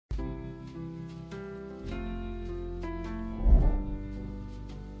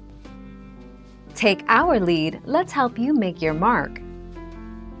Take our lead, let's help you make your mark.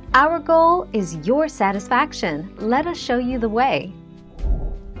 Our goal is your satisfaction. Let us show you the way.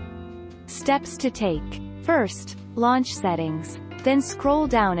 Steps to take. First, launch settings. Then scroll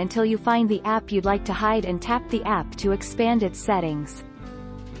down until you find the app you'd like to hide and tap the app to expand its settings.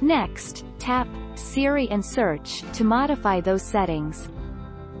 Next, tap Siri and search to modify those settings.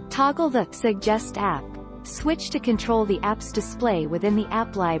 Toggle the Suggest app. Switch to control the app's display within the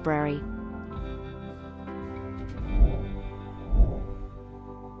app library.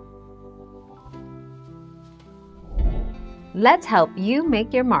 Let's help you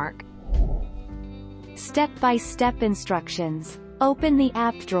make your mark. Step-by-step instructions. Open the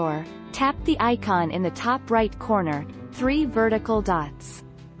app drawer. Tap the icon in the top right corner, 3 vertical dots.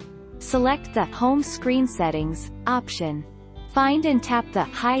 Select the Home Screen Settings option. Find and tap the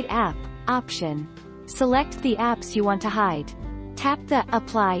Hide App option. Select the apps you want to hide. Tap the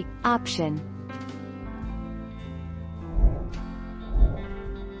Apply option.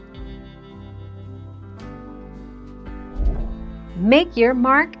 Make your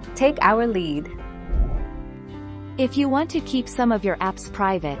mark, take our lead. If you want to keep some of your apps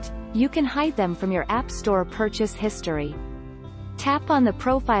private, you can hide them from your App Store purchase history. Tap on the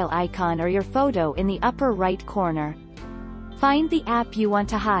profile icon or your photo in the upper right corner. Find the app you want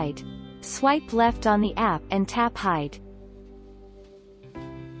to hide. Swipe left on the app and tap Hide.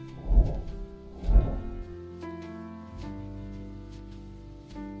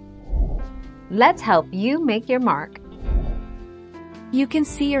 Let's help you make your mark. You can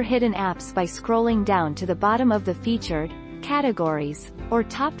see your hidden apps by scrolling down to the bottom of the Featured, Categories, or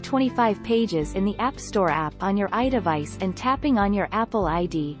Top 25 pages in the App Store app on your iDevice and tapping on your Apple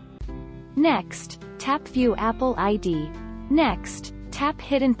ID. Next, tap View Apple ID. Next, tap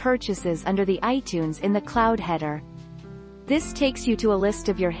Hidden Purchases under the iTunes in the cloud header. This takes you to a list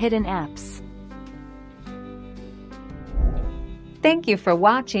of your hidden apps. Thank you for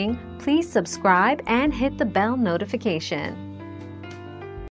watching. Please subscribe and hit the bell notification.